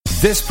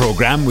This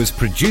programme was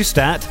produced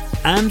at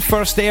and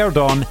first aired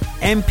on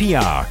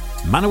MPR,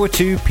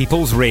 Manawatu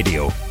People's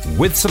Radio,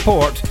 with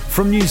support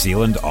from New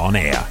Zealand On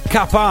Air.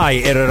 Ka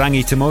pai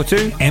Irarangi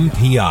Tamotu,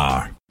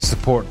 MPR.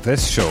 Support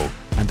this show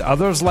and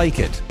others like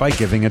it by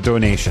giving a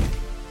donation.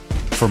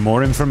 For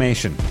more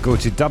information, go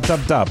to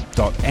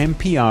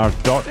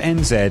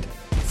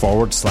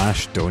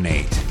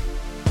www.mpr.nz/donate.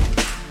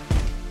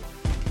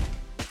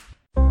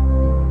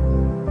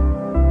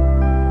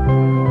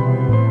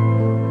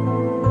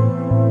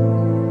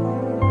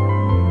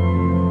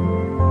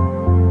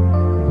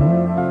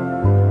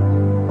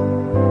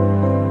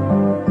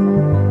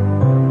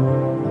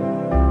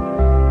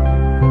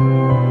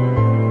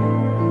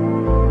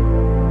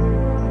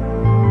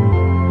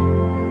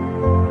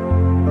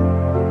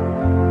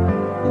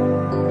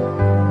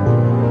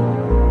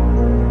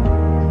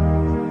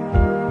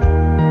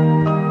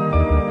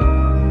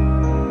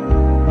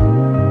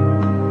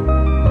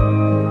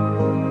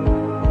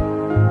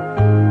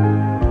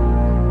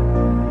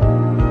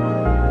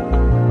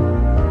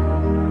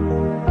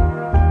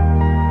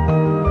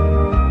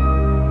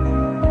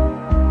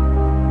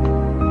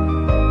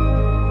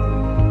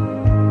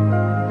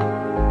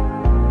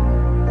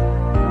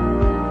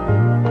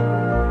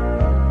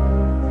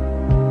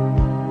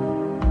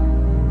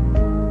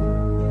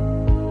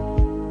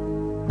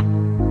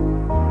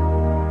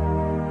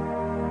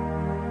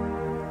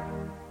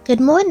 Good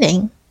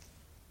morning.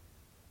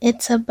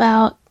 It's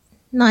about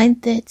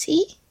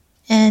 9:30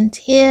 and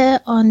here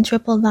on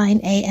 999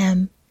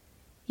 AM,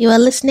 you are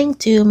listening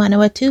to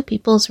Manawatu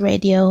People's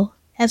Radio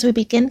as we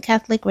begin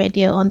Catholic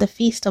Radio on the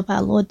feast of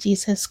our Lord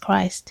Jesus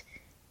Christ,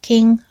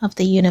 King of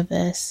the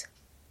Universe.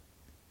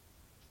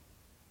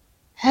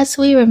 As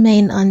we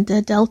remain under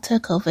Delta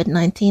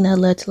COVID-19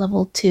 Alert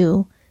Level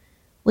 2,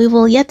 we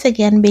will yet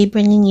again be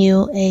bringing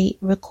you a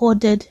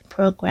recorded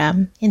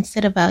program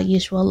instead of our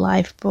usual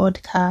live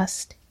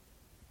broadcast.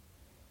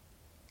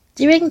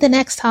 During the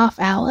next half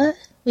hour,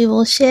 we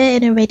will share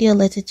in a radio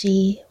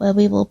liturgy where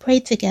we will pray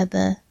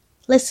together,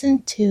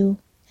 listen to,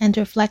 and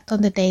reflect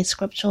on the day's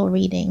scriptural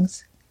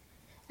readings,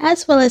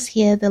 as well as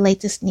hear the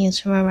latest news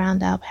from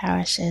around our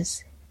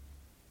parishes.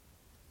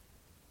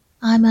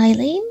 I'm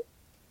Eileen,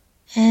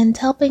 and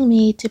helping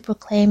me to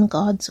proclaim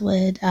God's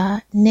word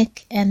are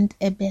Nick and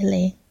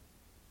Ebele.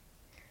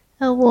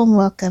 A warm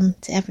welcome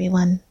to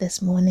everyone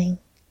this morning.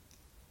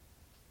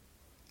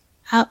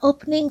 Our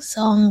opening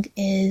song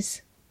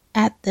is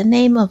At the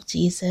Name of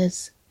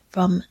Jesus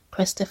from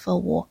Christopher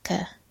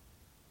Walker.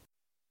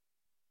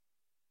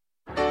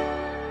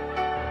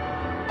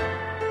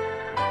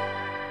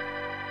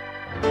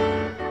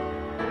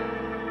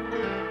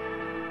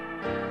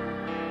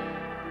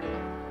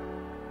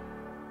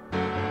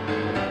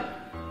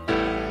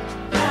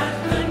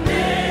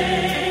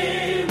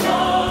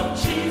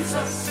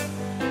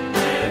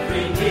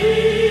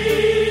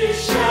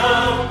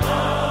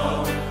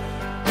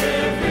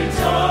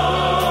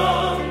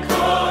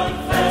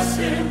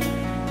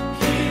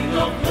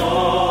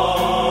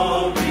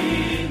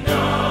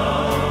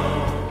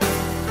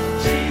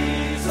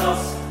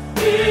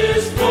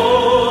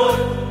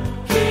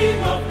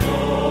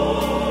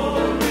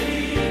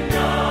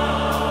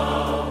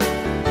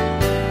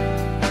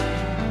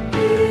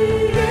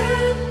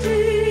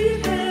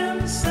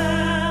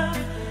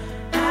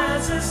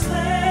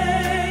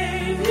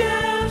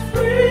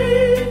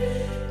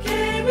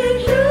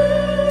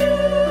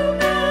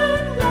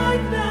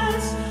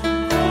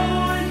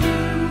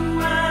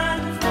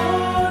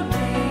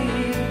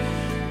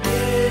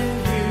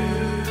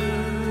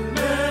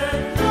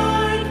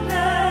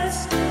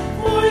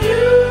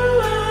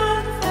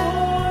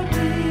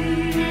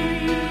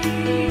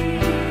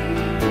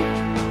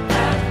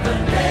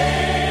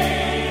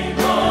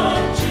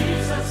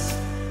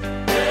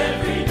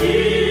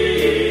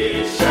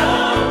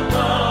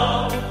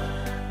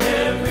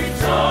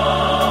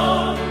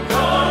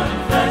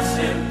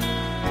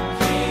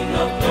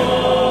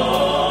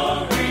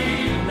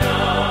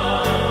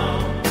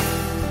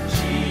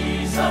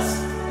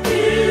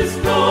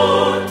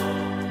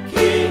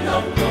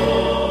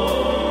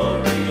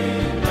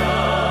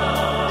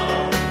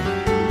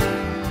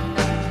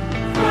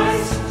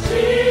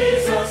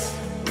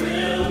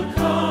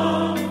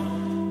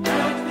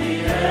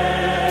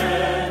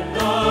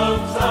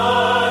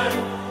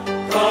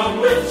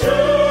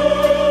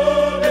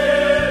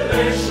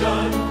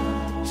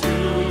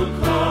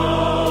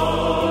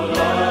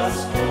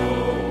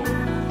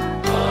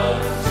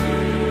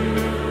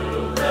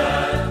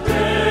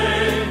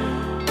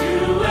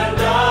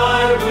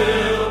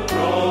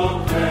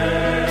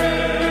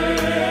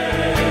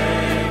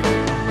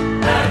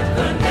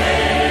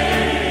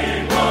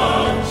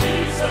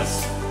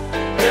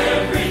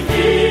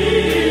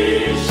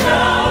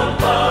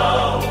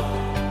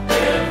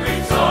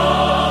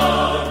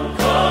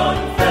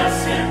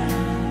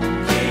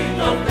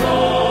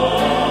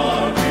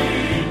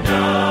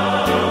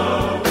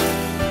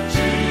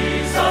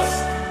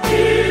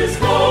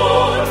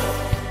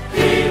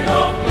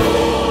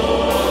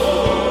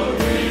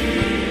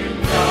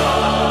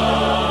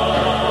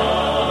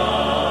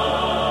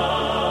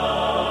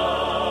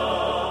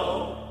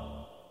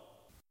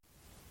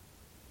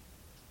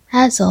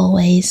 As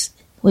always,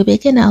 we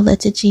begin our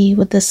liturgy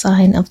with the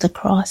sign of the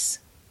cross.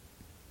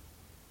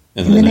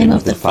 In the name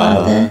of the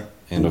Father,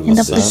 and of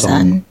the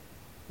Son,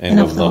 and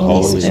of the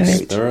Holy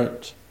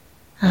Spirit.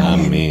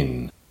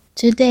 Amen.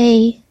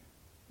 Today,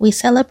 we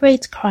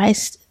celebrate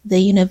Christ, the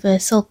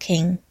universal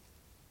King.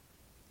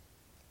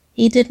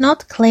 He did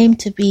not claim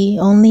to be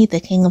only the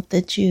King of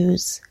the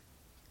Jews.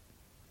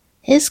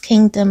 His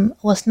kingdom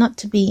was not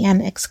to be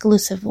an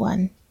exclusive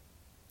one.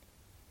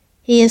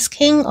 He is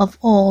King of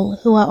all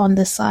who are on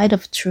the side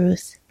of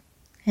truth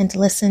and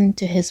listen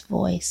to his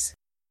voice.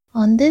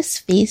 On this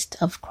feast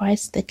of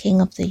Christ, the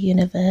King of the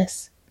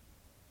universe,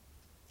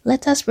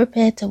 let us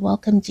prepare to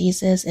welcome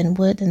Jesus in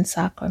word and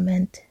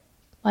sacrament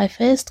by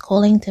first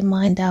calling to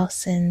mind our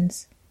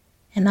sins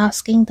and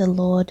asking the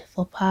Lord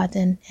for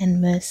pardon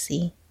and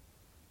mercy.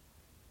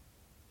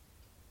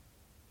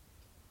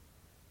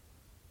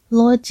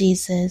 Lord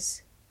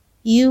Jesus,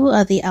 you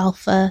are the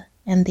Alpha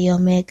and the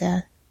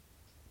Omega.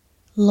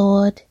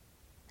 Lord,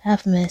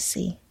 have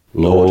mercy.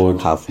 Lord,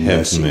 have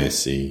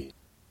mercy.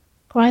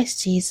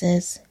 Christ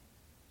Jesus,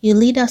 you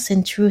lead us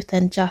in truth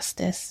and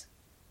justice.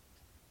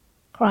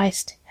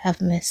 Christ, have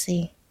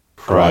mercy.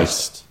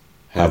 Christ,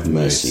 have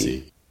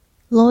mercy.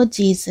 Lord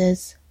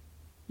Jesus,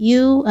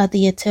 you are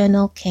the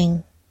eternal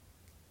King.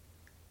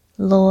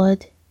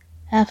 Lord,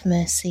 have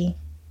mercy.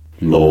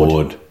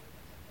 Lord,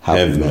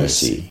 have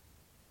mercy.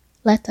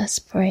 Let us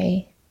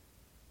pray.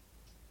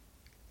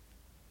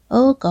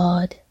 O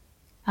God,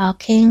 our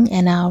King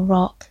and our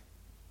Rock,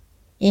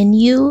 in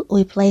you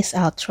we place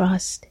our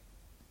trust,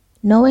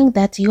 knowing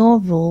that your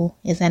rule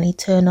is an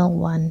eternal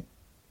one.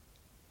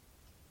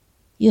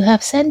 You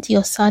have sent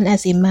your Son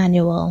as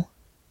Emmanuel,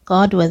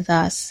 God with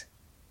us,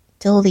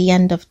 till the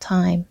end of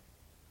time.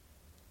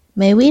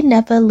 May we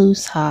never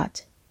lose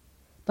heart,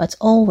 but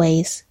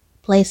always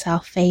place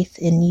our faith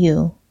in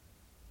you.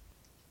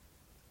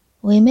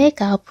 We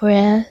make our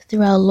prayer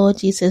through our Lord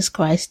Jesus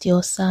Christ,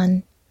 your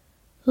Son,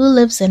 who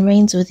lives and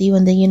reigns with you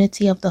in the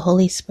unity of the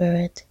Holy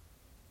Spirit,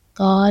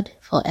 God,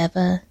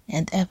 forever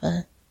and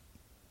ever.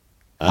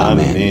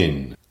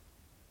 Amen.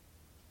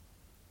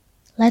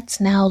 Let's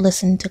now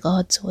listen to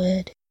God's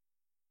word.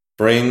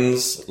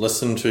 Friends,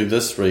 listen to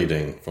this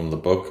reading from the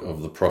book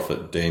of the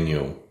prophet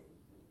Daniel.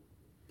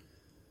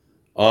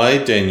 I,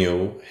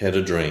 Daniel, had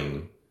a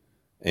dream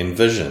and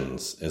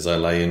visions as I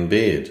lay in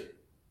bed.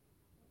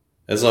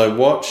 As I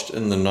watched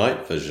in the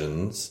night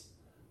visions,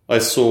 I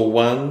saw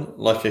one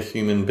like a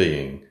human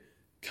being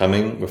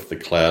coming with the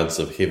clouds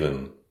of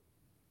heaven.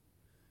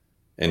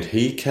 And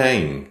he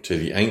came to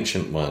the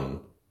Ancient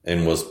One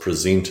and was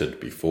presented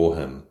before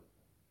him.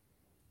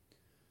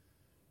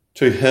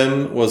 To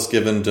him was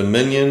given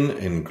dominion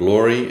and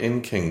glory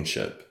and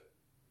kingship,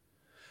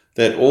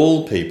 that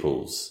all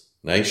peoples,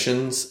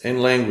 nations,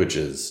 and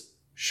languages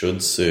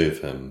should serve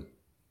him.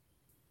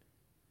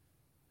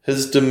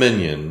 His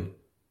dominion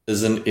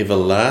is an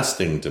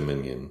everlasting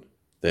dominion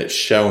that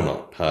shall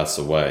not pass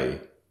away,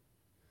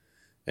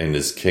 and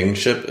his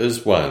kingship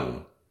is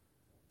one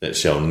that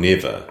shall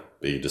never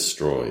be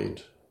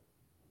destroyed.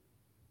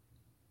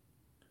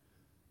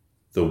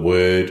 The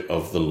word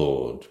of the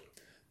Lord.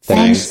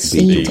 Thanks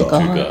be to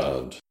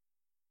God.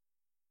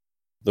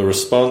 The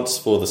response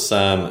for the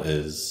psalm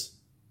is,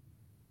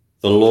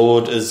 the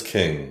Lord is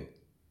King,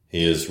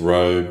 he is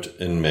robed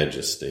in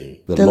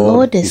majesty. The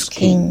Lord is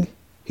King,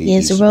 he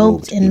is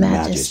robed in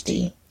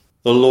majesty.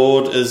 The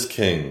Lord is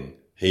King,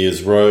 he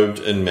is robed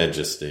in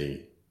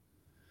majesty.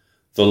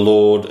 The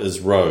Lord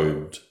is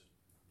robed,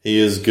 he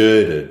is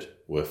girded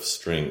with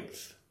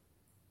strength.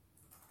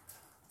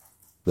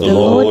 The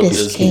Lord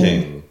is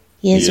King,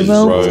 he is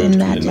robed in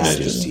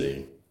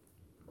majesty.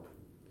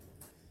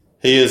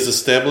 He has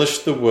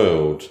established the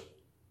world,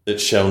 it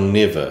shall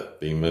never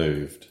be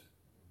moved.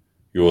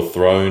 Your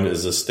throne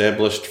is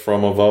established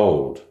from of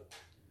old.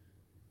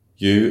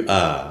 You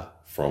are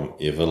from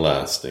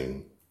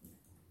everlasting.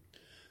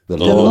 The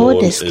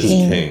Lord is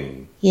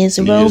King, he is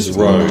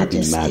robed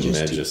in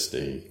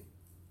majesty.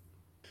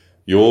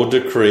 Your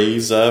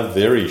decrees are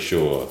very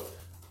sure.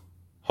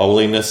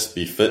 Holiness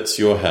befits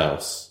your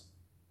house,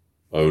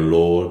 O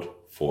Lord,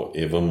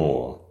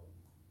 forevermore.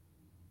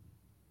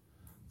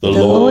 The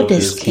Lord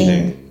is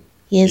King,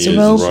 he is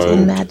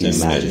robed in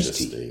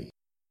majesty.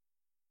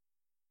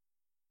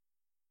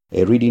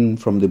 A reading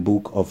from the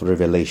book of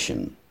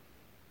Revelation.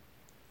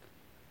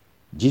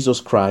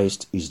 Jesus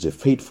Christ is the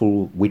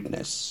faithful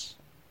witness,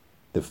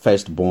 the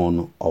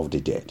firstborn of the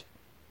dead,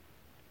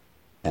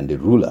 and the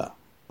ruler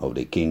of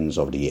the kings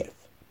of the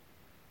earth.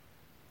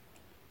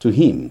 To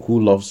him who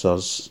loves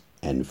us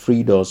and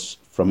freed us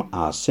from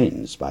our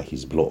sins by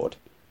his blood,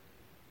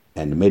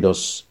 and made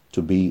us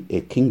to be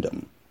a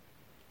kingdom,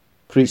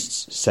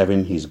 priests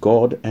serving his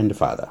God and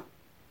Father.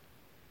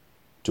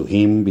 To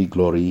him be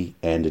glory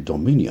and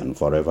dominion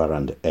forever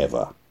and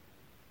ever.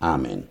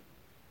 Amen.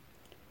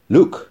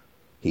 Look,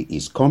 he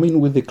is coming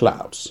with the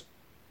clouds.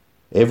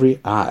 Every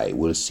eye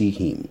will see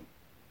him,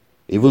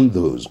 even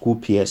those who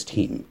pierced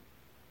him,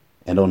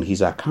 and on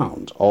his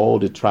account all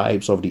the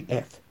tribes of the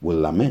earth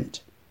will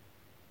lament.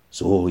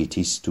 So it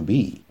is to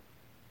be.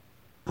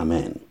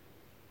 Amen.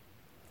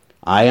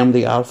 I am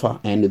the Alpha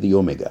and the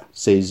Omega,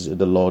 says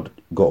the Lord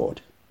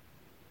God,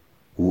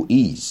 who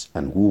is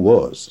and who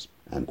was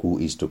and who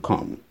is to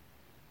come,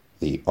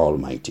 the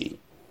Almighty.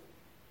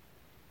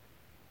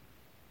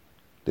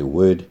 The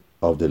word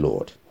of the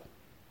Lord.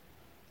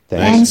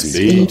 Thanks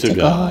be to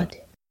God.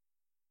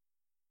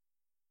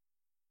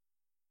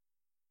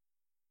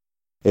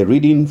 A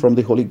reading from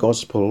the Holy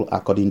Gospel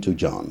according to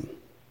John.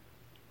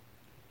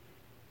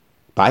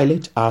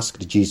 Pilate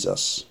asked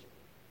Jesus,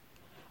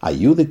 "Are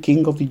you the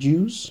king of the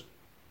Jews?"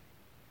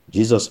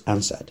 Jesus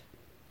answered,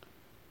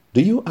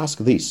 "Do you ask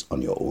this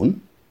on your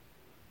own,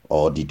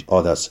 or did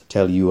others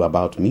tell you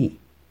about me?"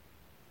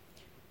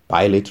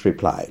 Pilate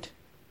replied,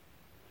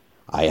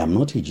 "I am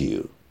not a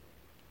Jew.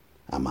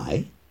 Am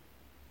I?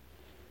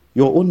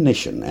 Your own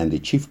nation and the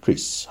chief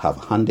priests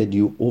have handed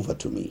you over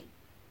to me.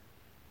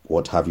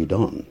 What have you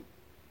done?"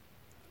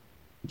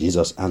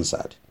 Jesus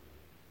answered,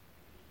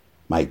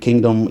 "My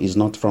kingdom is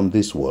not from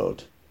this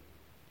world.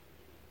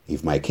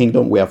 If my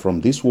kingdom were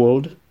from this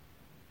world,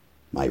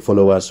 my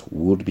followers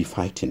would be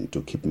fighting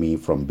to keep me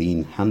from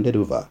being handed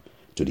over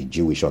to the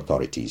Jewish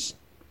authorities.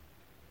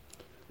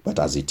 But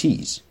as it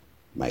is,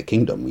 my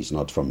kingdom is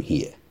not from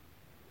here."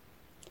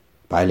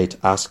 Pilate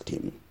asked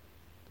him,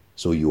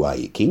 "So you are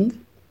a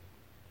king?"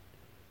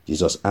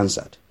 Jesus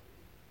answered,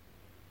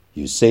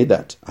 "You say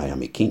that I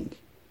am a king.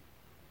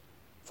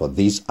 For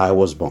this I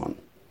was born,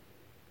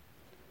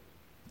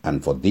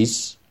 and for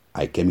this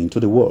I came into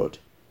the world,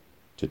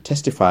 to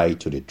testify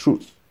to the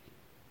truth.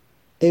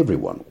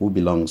 Everyone who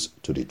belongs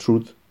to the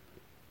truth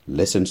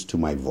listens to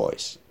my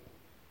voice."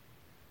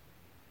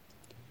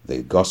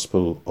 The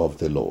Gospel of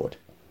the Lord.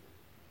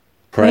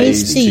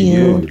 Praise to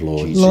you,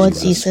 Lord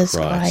Jesus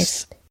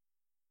Christ.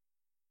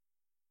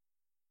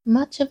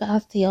 Much of our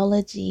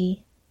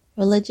theology,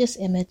 religious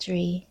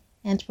imagery,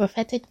 and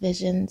prophetic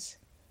visions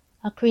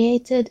are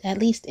created, at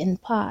least in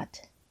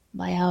part,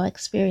 by our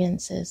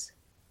experiences.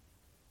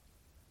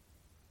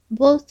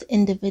 Both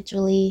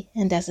individually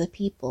and as a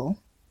people,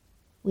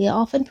 we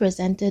are often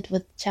presented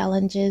with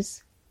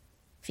challenges,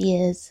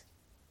 fears,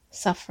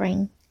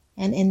 suffering,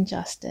 and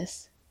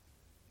injustice.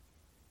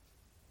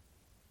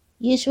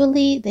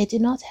 Usually, they do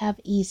not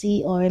have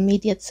easy or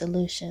immediate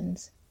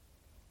solutions,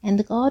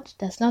 and God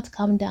does not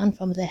come down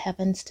from the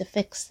heavens to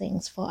fix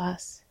things for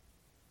us.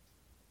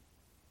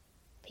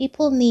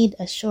 People need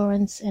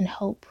assurance and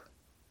hope,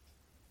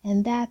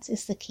 and that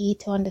is the key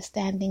to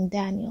understanding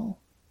Daniel.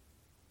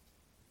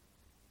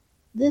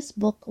 This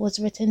book was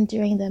written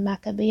during the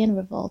Maccabean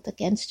revolt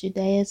against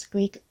Judea's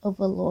Greek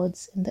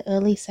overlords in the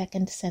early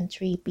 2nd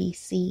century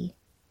BC.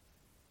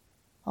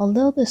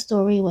 Although the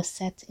story was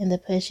set in the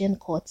Persian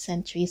court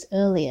centuries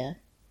earlier,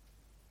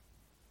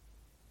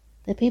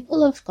 the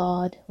people of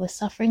God were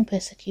suffering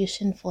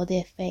persecution for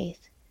their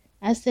faith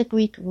as the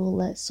Greek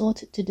ruler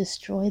sought to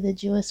destroy the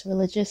Jewish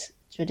religious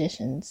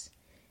traditions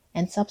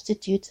and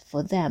substitute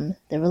for them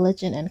the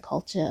religion and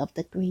culture of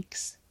the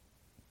Greeks.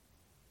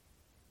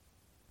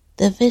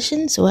 The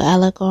visions were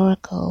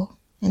allegorical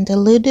and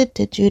alluded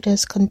to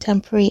Judah's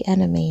contemporary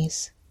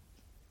enemies.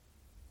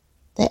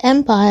 The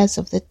empires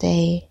of the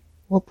day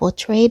were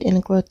portrayed in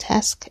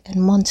grotesque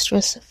and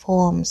monstrous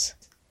forms,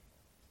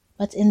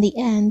 but in the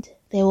end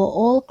they were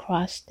all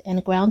crushed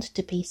and ground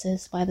to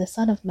pieces by the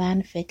Son of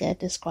Man figure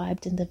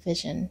described in the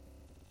vision.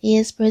 He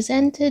is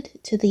presented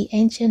to the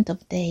Ancient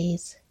of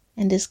Days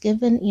and is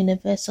given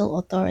universal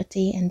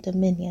authority and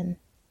dominion.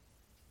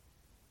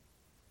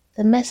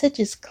 The message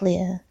is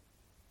clear.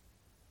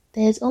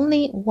 There is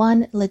only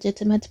one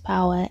legitimate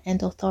power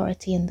and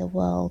authority in the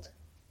world: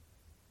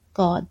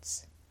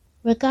 God's.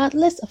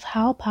 Regardless of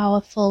how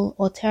powerful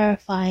or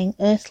terrifying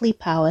earthly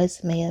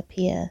powers may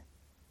appear,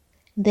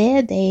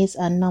 their days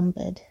are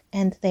numbered,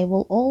 and they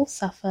will all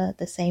suffer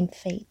the same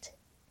fate.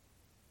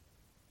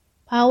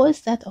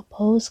 Powers that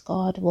oppose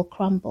God will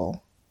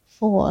crumble,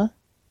 for,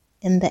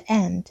 in the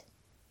end,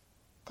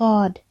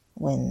 God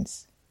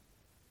wins.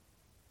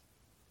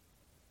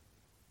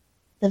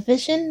 The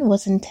vision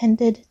was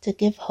intended to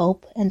give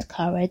hope and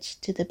courage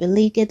to the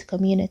beleaguered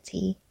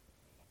community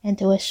and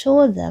to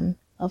assure them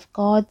of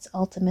God's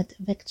ultimate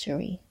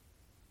victory.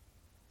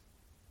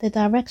 The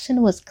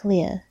direction was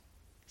clear: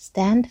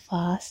 stand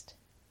fast,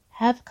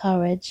 have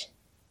courage,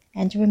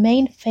 and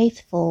remain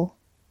faithful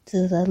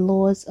to the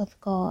laws of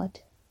God.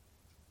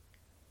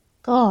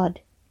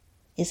 God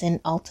is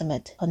in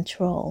ultimate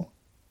control.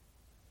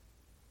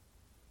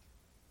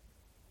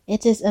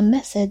 It is a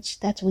message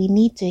that we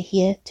need to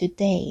hear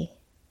today,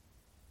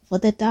 for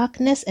the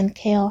darkness and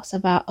chaos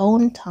of our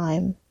own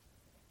time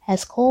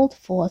has called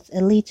forth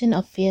a legion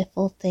of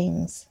fearful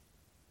things.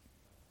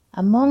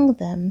 Among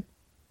them,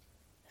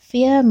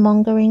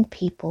 fear-mongering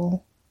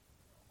people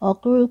or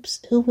groups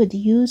who would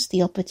use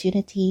the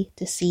opportunity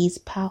to seize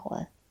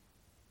power.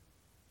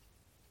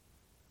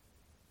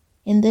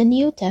 In the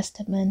New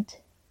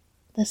Testament,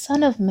 the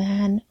Son of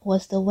Man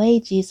was the way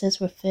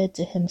Jesus referred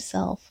to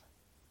himself,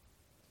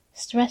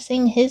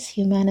 stressing his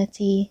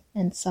humanity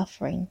and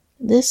suffering.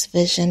 This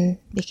vision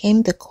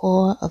became the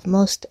core of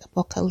most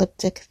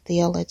apocalyptic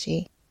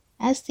theology.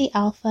 As the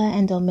Alpha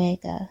and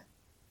Omega,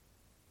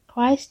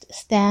 Christ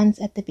stands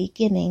at the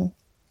beginning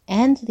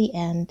and the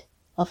end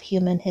of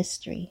human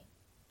history.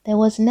 There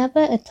was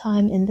never a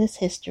time in this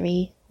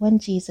history when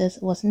Jesus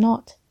was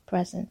not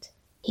present.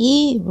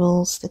 He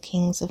rules the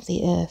kings of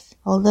the earth.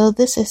 Although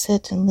this is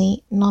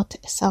certainly not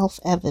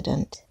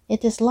self-evident,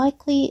 it is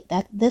likely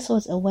that this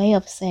was a way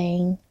of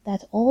saying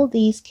that all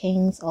these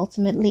kings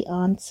ultimately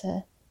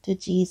answer to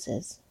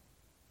Jesus.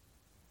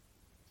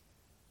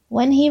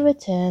 When he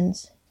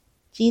returns,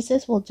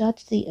 Jesus will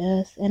judge the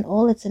earth and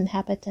all its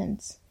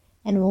inhabitants,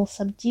 and will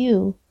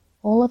subdue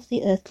all of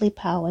the earthly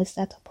powers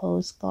that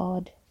oppose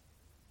God.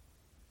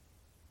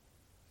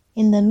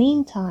 In the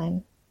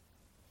meantime,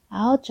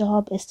 our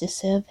job is to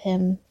serve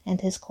him and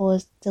his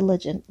cause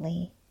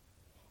diligently,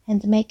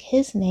 and make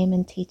his name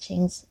and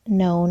teachings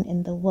known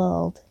in the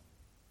world.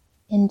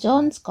 In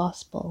John's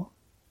Gospel,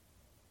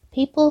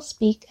 people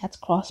speak at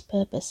cross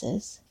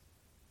purposes.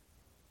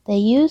 They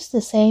use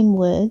the same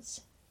words,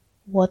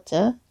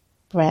 water,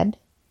 bread,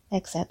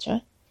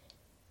 etc.,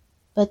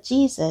 but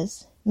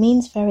Jesus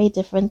means very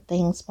different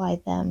things by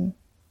them.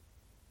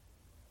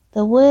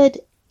 The word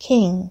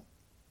king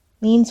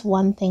means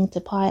one thing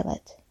to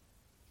Pilate: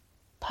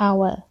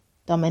 power,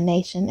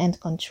 domination, and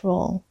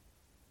control.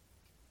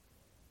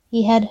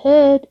 He had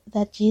heard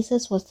that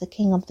Jesus was the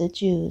king of the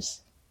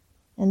Jews,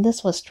 and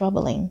this was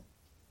troubling.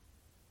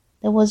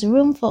 There was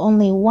room for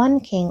only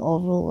one king or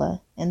ruler,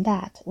 and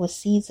that was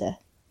Caesar.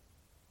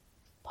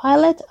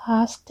 Pilate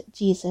asked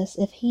Jesus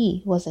if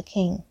he was a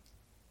king,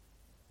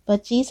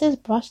 but Jesus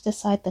brushed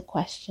aside the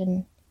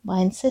question by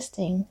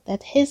insisting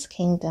that his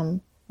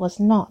kingdom was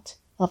not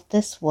of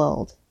this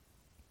world.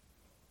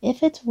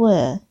 If it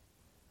were,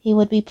 he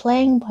would be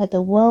playing by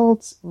the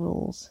world's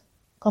rules,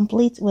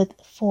 complete with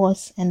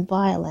force and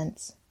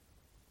violence.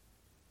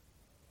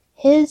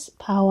 His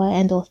power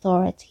and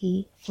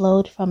authority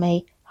flowed from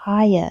a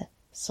higher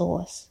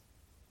source.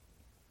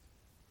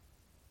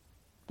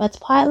 But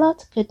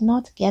Pilate could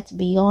not get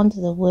beyond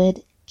the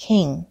word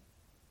king,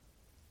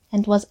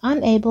 and was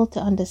unable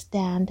to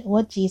understand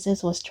what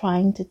Jesus was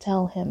trying to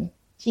tell him.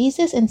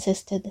 Jesus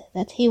insisted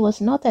that he was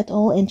not at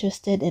all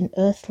interested in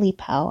earthly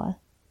power,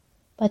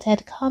 but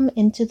had come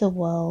into the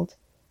world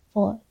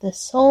for the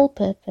sole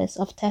purpose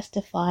of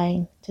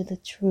testifying to the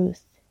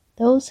truth.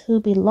 Those who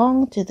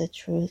belong to the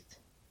truth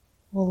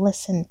will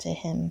listen to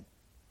him.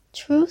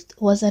 Truth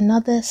was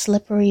another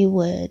slippery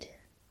word,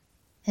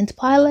 and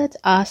Pilate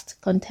asked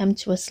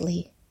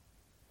contemptuously,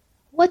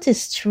 "What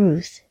is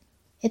truth?"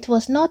 It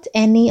was not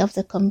any of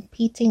the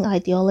competing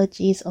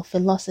ideologies or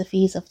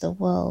philosophies of the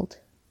world.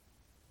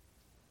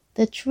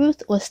 The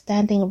truth was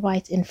standing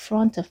right in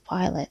front of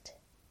Pilate.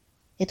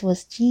 It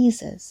was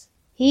Jesus.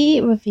 He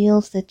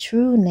reveals the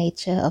true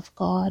nature of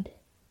God,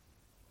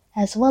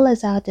 as well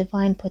as our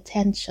divine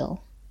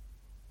potential.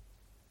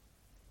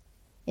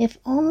 If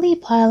only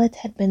Pilate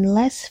had been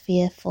less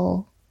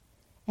fearful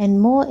and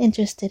more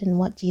interested in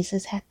what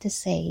Jesus had to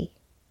say,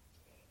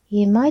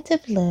 he might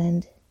have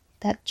learned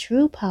that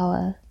true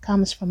power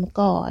comes from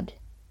God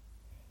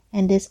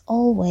and is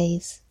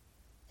always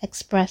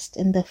expressed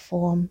in the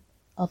form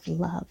of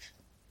love.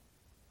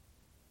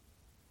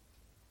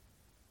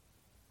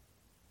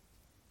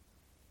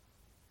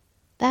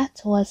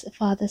 That was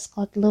Father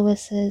Scott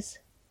Lewis's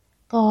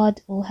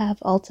God Will Have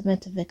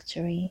Ultimate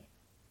Victory.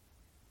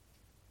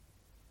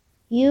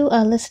 You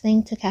are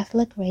listening to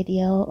Catholic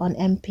Radio on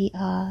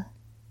MPR,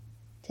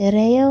 Te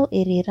Reo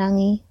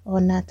Irirangi o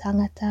Ngā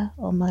Tangata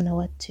o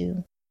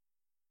Manawatu.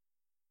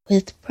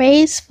 With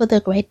praise for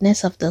the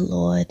greatness of the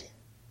Lord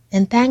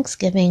and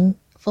thanksgiving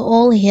for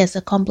all he has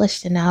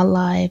accomplished in our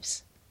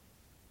lives,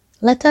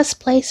 let us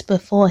place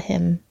before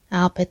him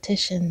our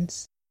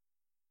petitions.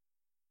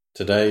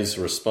 Today's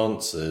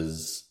response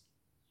is,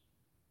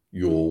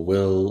 Your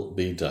will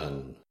be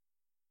done.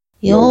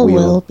 Your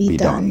will be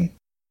done.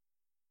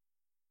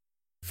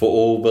 For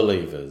all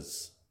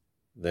believers,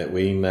 that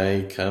we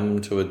may come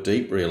to a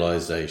deep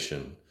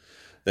realization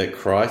that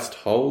Christ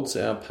holds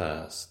our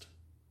past,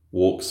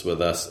 walks with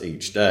us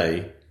each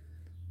day,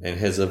 and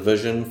has a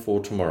vision for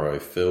tomorrow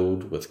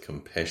filled with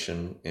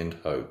compassion and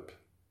hope.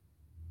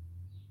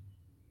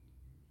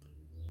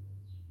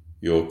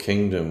 Your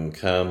kingdom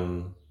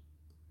come,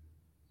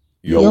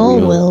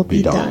 your will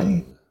be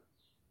done.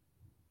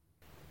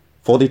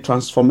 For the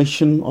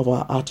transformation of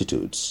our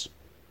attitudes,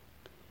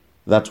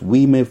 that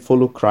we may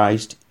follow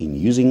Christ in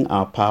using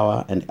our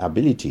power and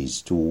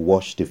abilities to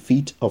wash the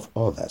feet of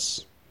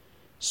others,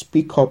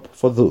 speak up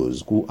for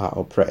those who are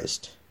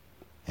oppressed,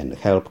 and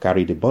help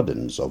carry the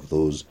burdens of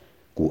those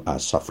who are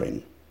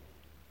suffering.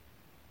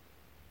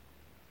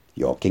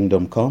 Your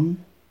kingdom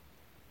come,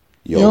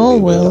 your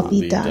will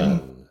be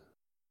done.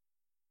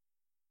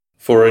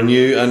 For a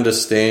new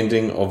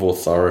understanding of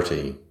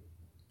authority,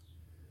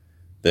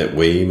 that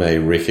we may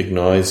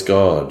recognize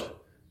God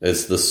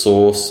as the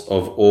source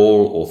of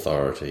all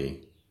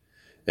authority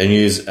and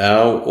use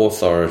our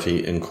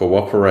authority in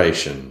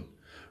cooperation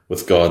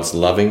with God's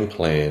loving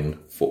plan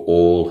for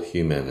all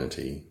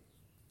humanity.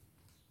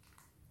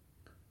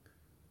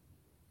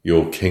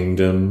 Your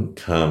kingdom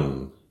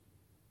come,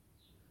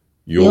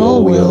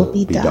 your will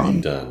be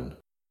done.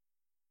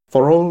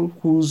 for all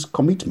whose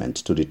commitment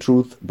to the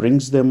truth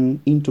brings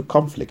them into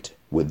conflict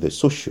with the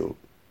social,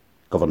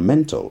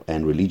 governmental,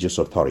 and religious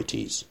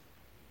authorities,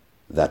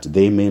 that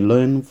they may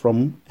learn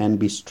from and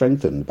be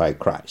strengthened by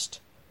Christ,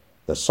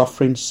 the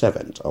suffering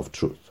servant of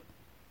truth.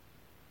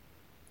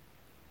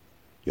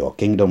 Your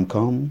kingdom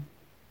come,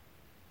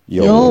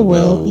 your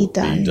will be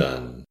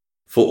done.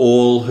 For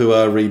all who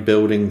are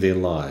rebuilding their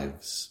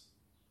lives,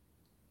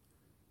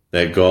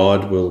 that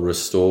God will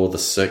restore the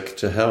sick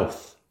to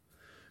health,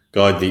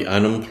 guide the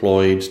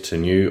unemployed to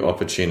new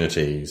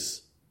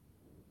opportunities,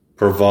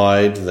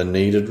 provide the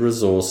needed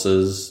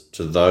resources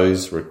to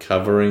those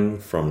recovering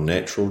from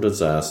natural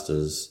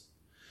disasters,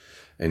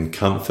 and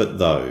comfort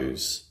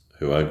those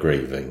who are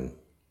grieving.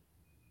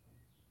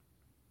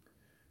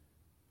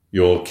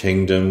 Your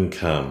kingdom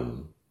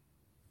come,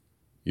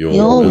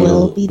 your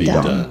will be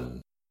done.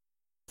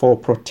 For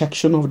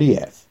protection of the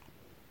earth,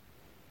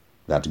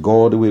 that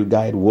God will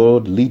guide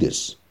world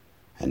leaders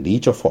and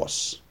each of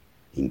us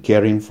in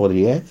caring for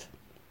the earth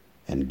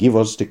and give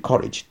us the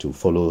courage to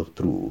follow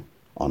through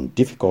on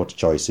difficult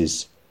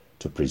choices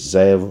to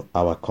preserve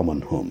our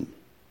common home.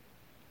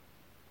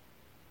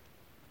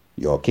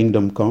 Your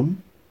kingdom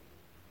come,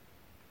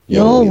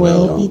 your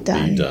will be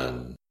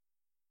done.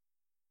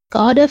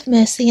 God of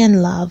mercy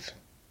and love,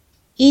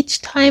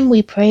 each time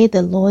we pray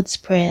the Lord's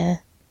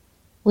Prayer,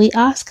 we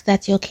ask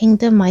that your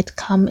kingdom might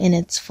come in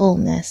its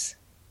fullness.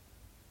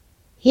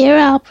 Hear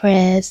our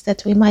prayers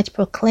that we might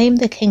proclaim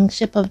the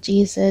kingship of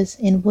Jesus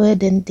in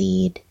word and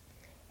deed,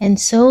 and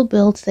so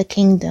build the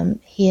kingdom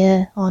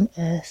here on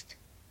earth.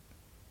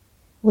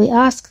 We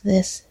ask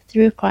this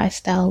through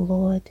Christ our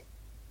Lord.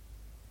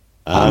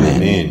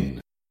 Amen.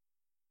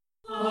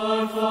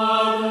 Our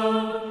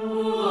Father,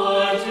 who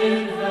art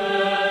in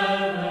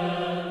heaven,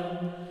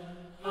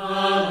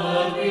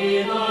 hallowed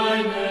be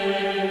thy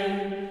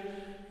name.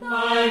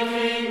 Thy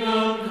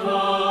kingdom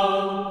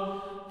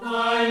come,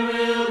 thy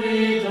will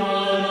be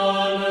done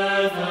on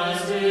earth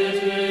as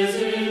it is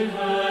in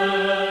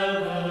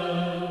heaven.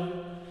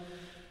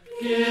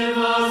 Give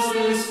us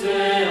this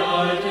day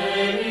our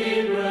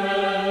daily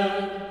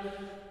bread,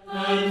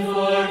 and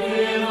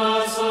forgive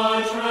us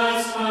our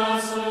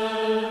trespasses,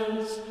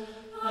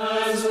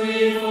 as we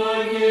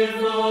forgive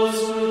those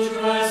who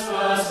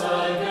trespass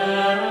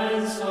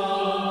against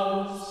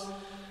us.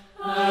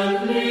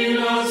 And lead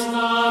us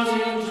not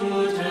into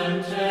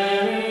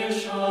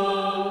temptation,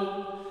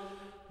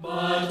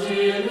 but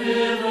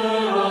deliver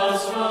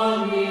us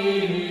from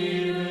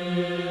evil.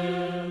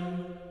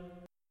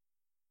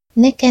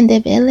 Nick and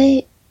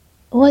Ebele,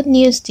 what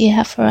news do you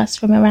have for us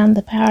from around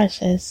the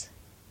parishes?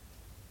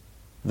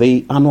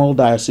 The annual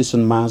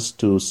diocesan mass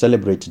to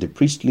celebrate the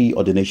priestly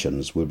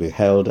ordinations will be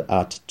held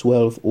at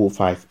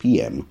 12:05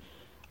 p.m.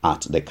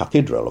 at the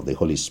Cathedral of the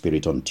Holy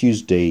Spirit on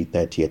Tuesday,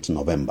 30th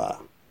November.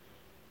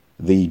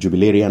 The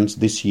jubilarians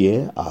this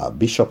year are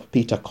Bishop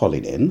Peter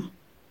Collinen,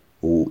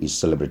 who is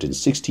celebrating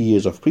 60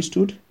 years of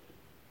priesthood,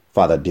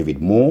 Father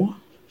David Moore,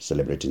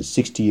 celebrating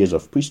 60 years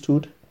of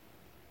priesthood,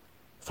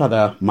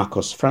 Father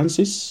Marcus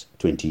Francis,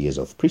 20 years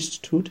of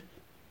priesthood,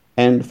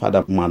 and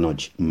Father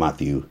Manoj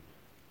Matthew,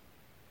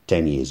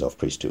 10 years of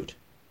priesthood.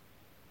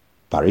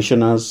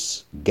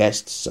 Parishioners,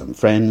 guests, and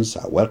friends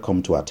are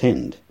welcome to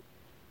attend.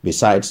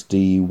 Besides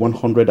the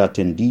 100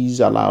 attendees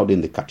allowed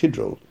in the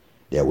cathedral,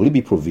 there will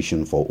be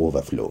provision for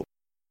overflow.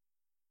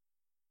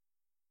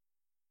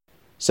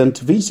 St.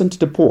 Vincent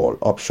de Paul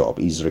Upshop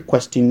is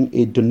requesting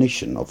a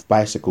donation of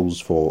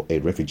bicycles for a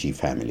refugee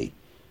family.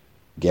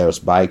 Girls'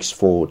 bikes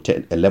for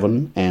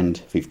 11 and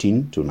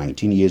 15 to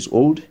 19 years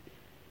old,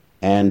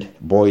 and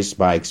boys'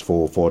 bikes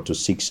for 4 to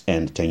 6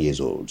 and 10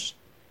 years olds.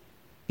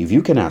 If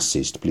you can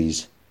assist,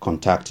 please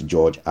contact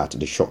George at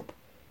the shop.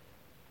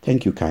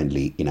 Thank you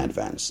kindly in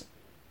advance.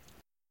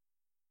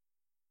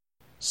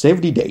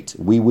 Save the date.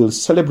 We will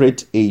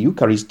celebrate a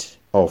Eucharist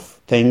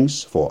of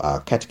thanks for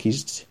our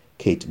catechist,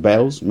 Kate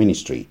Bell's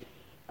ministry,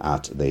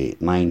 at the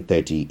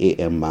 9:30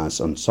 a.m. Mass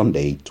on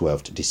Sunday,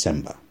 12th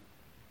December.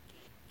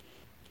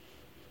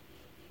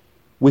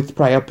 With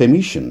prior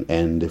permission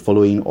and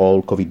following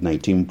all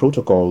COVID-19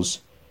 protocols,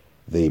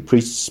 the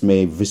priests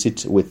may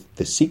visit with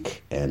the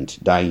sick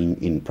and dying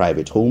in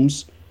private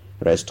homes,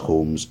 rest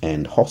homes,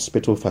 and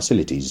hospital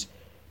facilities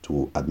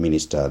to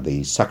administer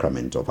the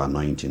sacrament of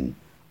anointing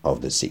of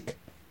the sick.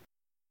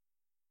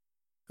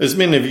 As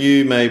many of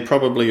you may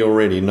probably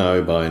already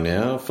know by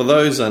now, for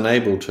those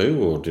unable to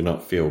or do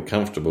not feel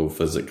comfortable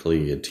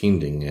physically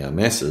attending our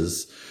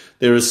masses,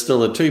 there is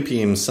still a 2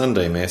 p.m.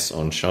 Sunday Mass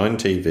on Shine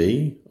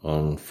TV,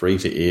 on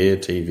free-to-air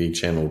TV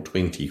channel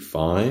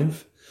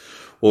 25,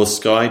 or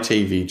Sky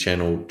TV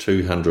channel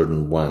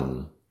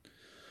 201.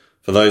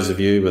 For those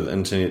of you with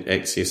internet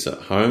access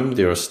at home,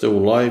 there are still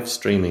live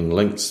streaming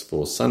links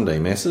for Sunday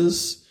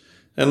Masses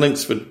and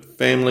links for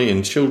family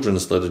and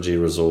children's liturgy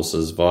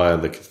resources via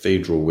the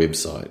Cathedral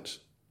website.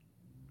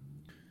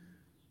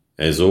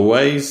 As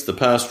always, the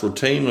pastoral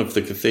team of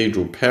the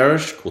Cathedral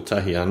Parish,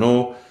 Kotahi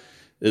Anō,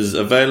 is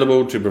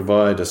available to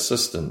provide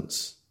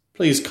assistance.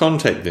 Please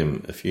contact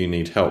them if you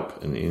need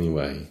help in any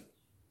way.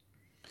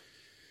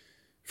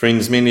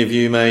 Friends, many of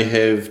you may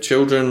have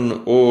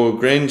children or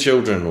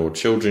grandchildren or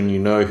children you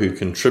know who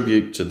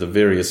contribute to the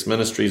various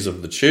ministries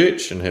of the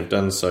church and have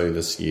done so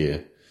this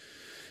year.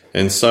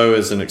 And so,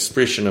 as an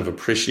expression of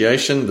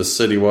appreciation, the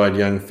Citywide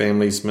Young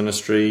Families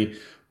Ministry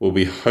will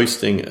be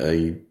hosting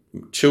a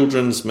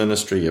children's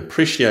ministry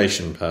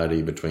appreciation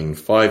party between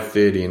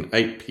 5:30 and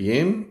 8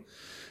 p.m.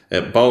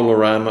 at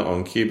Bowlerama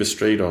on Cuba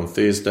Street on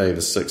Thursday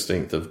the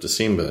 16th of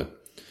December.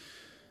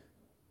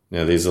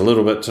 Now, there's a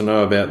little bit to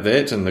know about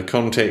that, and the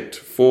contact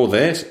for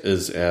that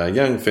is our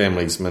Young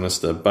Families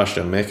Minister,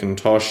 Basha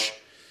McIntosh,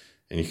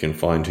 and you can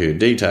find her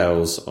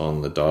details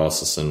on the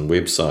diocesan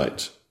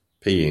website,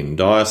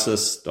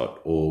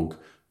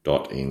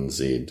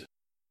 pndiocese.org.nz.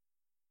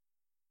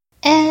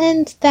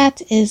 And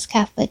that is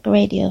Catholic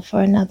Radio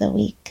for another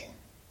week.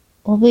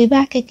 We'll be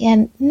back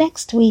again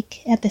next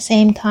week at the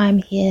same time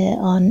here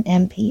on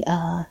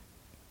MPR.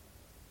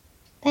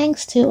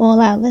 Thanks to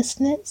all our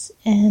listeners,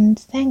 and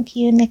thank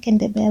you, Nick and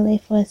Debele,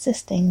 for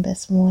assisting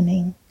this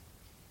morning.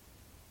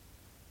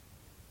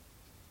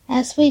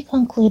 As we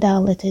conclude our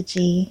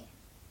liturgy,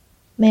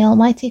 may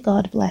Almighty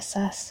God bless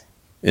us.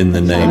 In the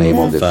name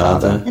of the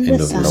Father, and of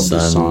the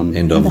Son,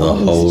 and of the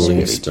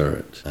Holy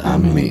Spirit.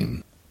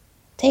 Amen.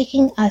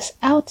 Taking us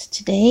out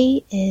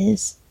today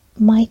is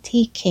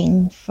Mighty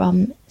King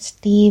from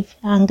Steve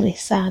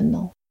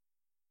Angrisano.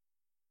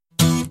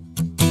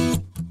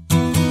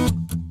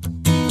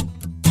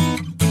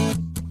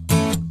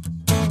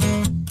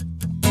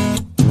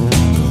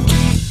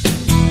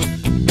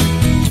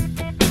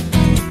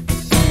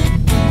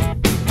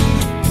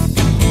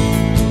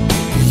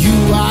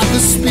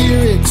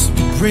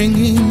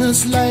 Bringing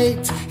us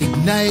light,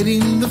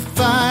 igniting the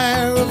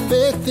fire of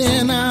faith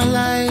in our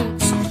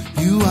lives.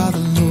 You are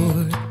the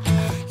Lord,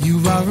 you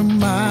are a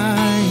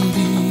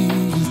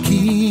mighty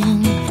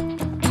King.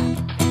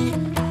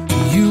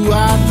 You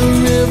are the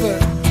river,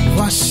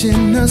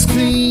 washing us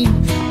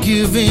clean,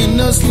 giving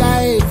us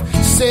life,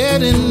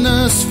 setting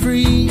us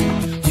free.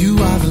 You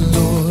are the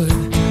Lord,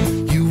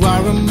 you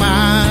are a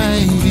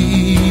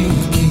mighty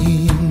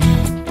King.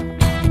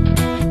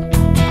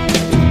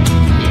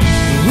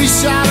 We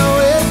shout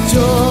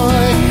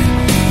joy,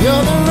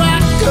 you're the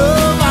rock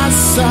of our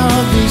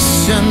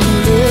salvation.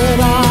 Let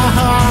our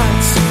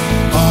hearts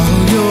all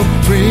your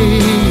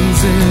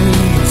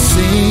praises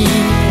sing.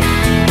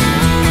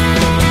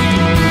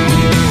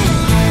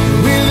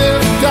 We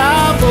lift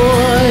our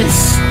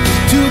voice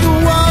to the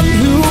one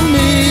who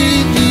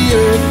made the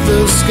earth,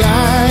 the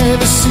sky,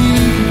 the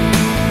sea.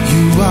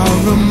 You are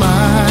a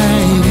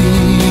mighty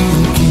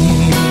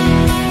King.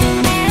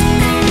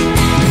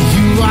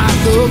 You are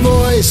the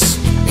voice,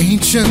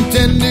 ancient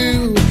and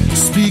new,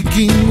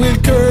 speaking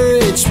with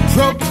courage,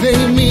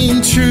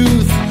 proclaiming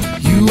truth.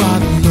 You are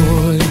the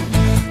Lord,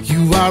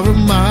 you are a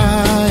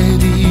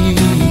mighty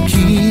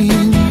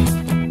King.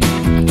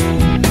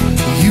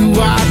 You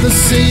are the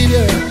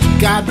Savior,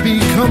 God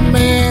become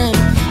man.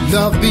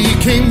 Love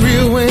became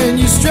real when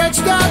you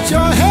stretched out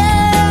your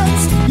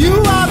hands. You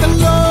are the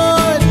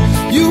Lord,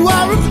 you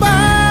are a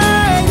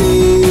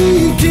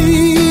mighty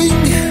King.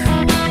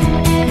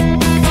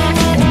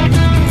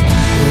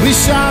 We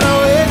shout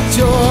away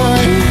joy,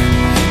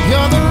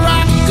 you're the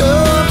rock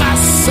of our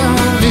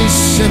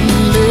salvation.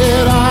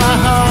 Let our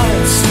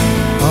hearts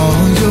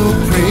all your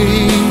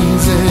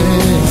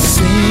praises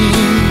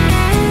sing.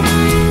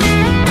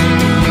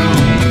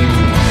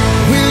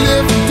 We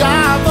lift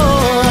our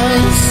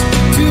voice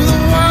to the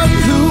one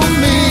who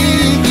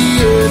made the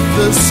earth,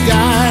 the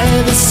sky,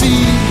 the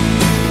sea.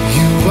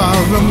 You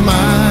are a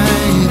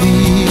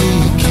mighty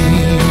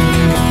King.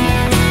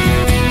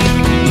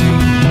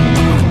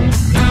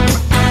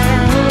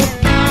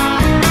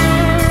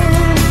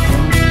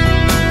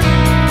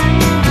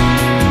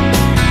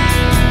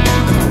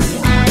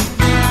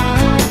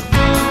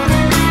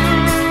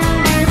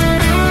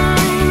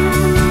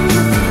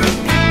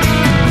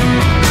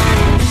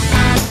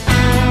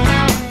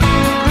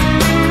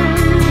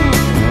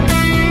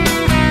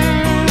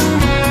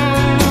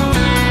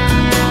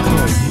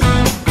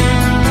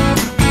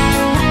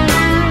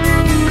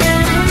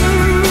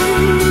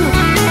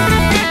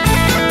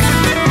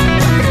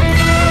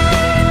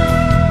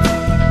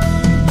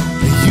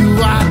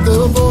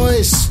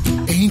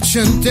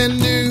 Ancient and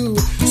new,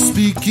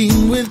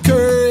 speaking with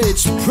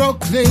courage,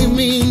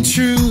 proclaiming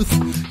truth.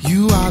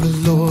 You are the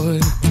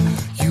Lord,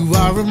 you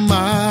are a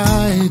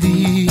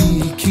mighty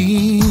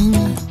King.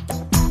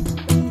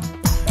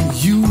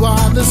 You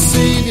are the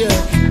Savior,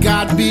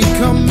 God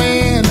become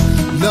man.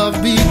 Love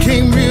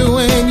became real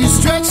when you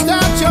stretched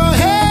out your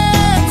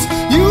hands.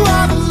 You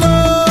are the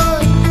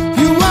Lord,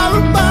 you are a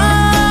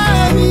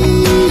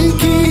mighty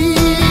King.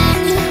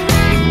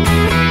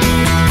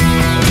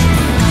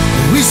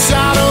 We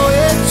shout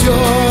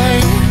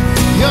joy,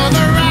 you're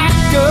the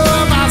rock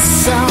of our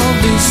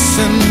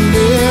salvation.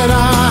 Let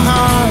our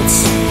hearts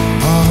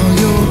all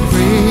your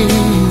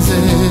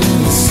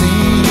praises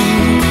sing.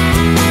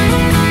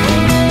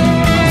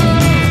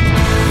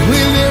 We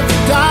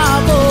lift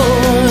our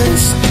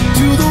voice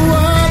to the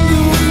one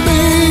who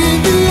made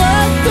the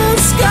earth, the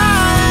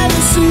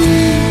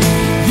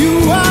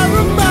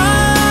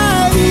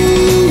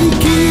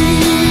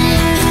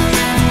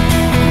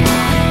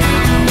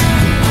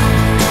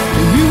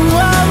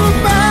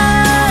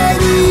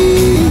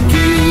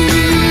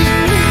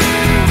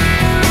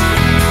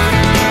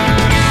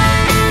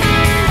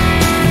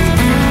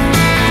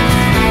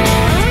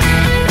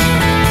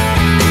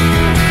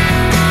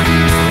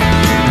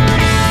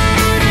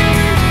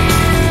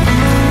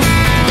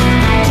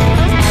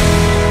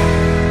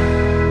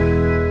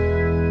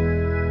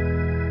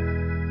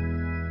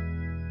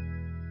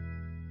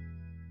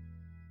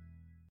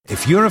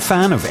If you're a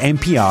fan of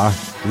MPR,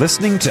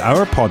 listening to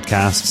our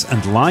podcasts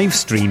and live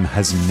stream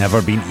has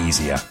never been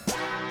easier.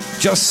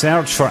 Just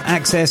search for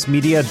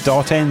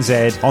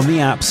accessmedia.nz on the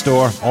App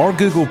Store or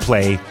Google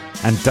Play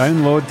and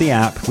download the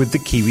app with the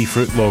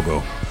kiwifruit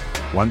logo.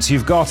 Once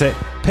you've got it,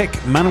 pick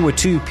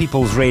Manawatu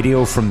People's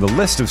Radio from the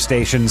list of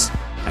stations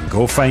and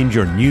go find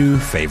your new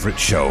favourite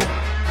show.